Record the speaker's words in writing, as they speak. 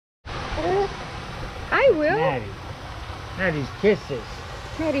I will. Maddie. Maddie's kisses.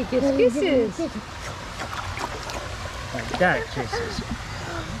 Maddie gets kisses. Like that, kisses.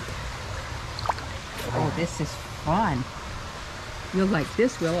 Oh, this is fun. You'll like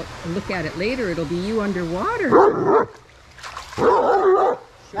this. We'll look at it later. It'll be you underwater.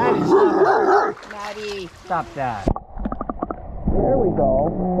 Maddie, stop it. Maddie. Stop that. There we go.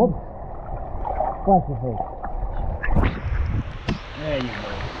 Whoops. Watch your face. There you go.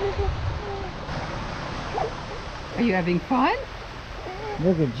 Are you having fun?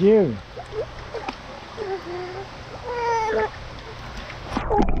 Look at you.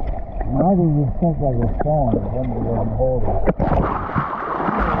 Why do you think like a phone when you don't hold it?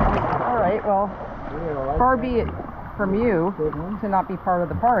 All right, well, far be it from you to not be part of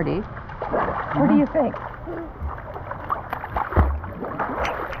the party. What do you think?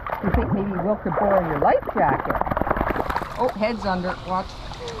 You think maybe Will could borrow your life jacket? Oh, head's under. Watch.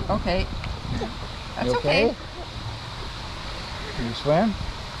 Okay. That's okay. Can you swim?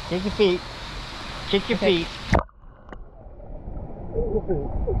 Kick your feet. Kick your feet. Kick your feet.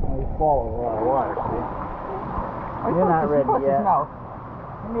 Oh, you fall in a lot of water, see? You're not ready yet. His mouth.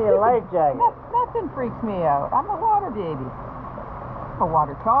 Give me a life jacket. Nothing freaks me out. I'm a water baby. I'm a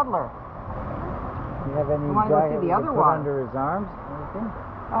water toddler. You have any You want to go see the other one? Under his arms? Anything?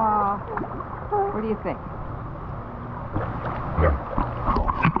 What do you think?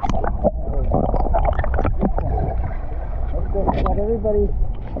 We got everybody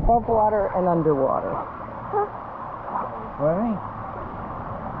above water and underwater. Swimming?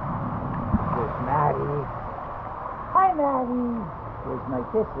 There's Maddie. Hi, Maddie. There's my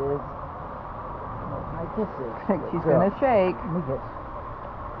kisses. There's my kisses. She's gonna shake. Let me kiss.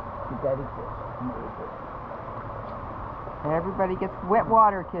 Give Daddy a kiss. Let me kiss. Everybody gets wet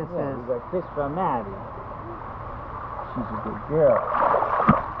water kisses. Yeah, we got a kiss from Maddie. She's a good girl.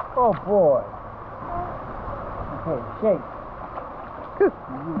 Oh boy. Okay, shake. You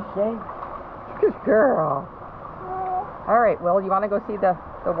shake. Good girl. All right, Will, you want to go see the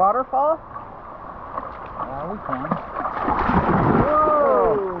waterfall? We can.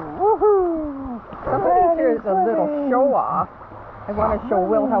 Whoa! Woohoo! Somebody here is a little show off. I want to show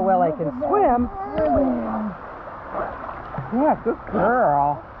Will how well I can swim. Yeah, good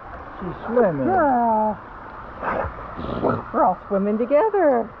girl. She's swimming. Good girl. We're all swimming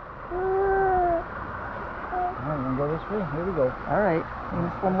together. Alright, you want to go this way? Here we go. All right, you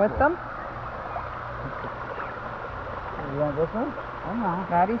want to swim with them? You want this one? Come on.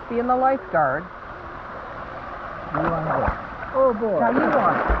 Maddie's being the lifeguard. Where do you want to go? Oh boy. How you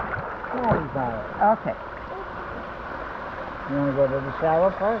want? Maddie's on it. Okay. You want to go to the shallow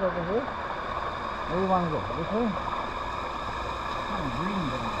part over here? Where do you want to go? This way?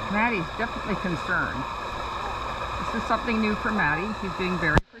 Maddie's definitely concerned. This is something new for Maddie. She's being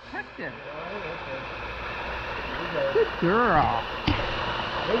very protective. Good girl.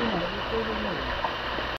 Wait a minute.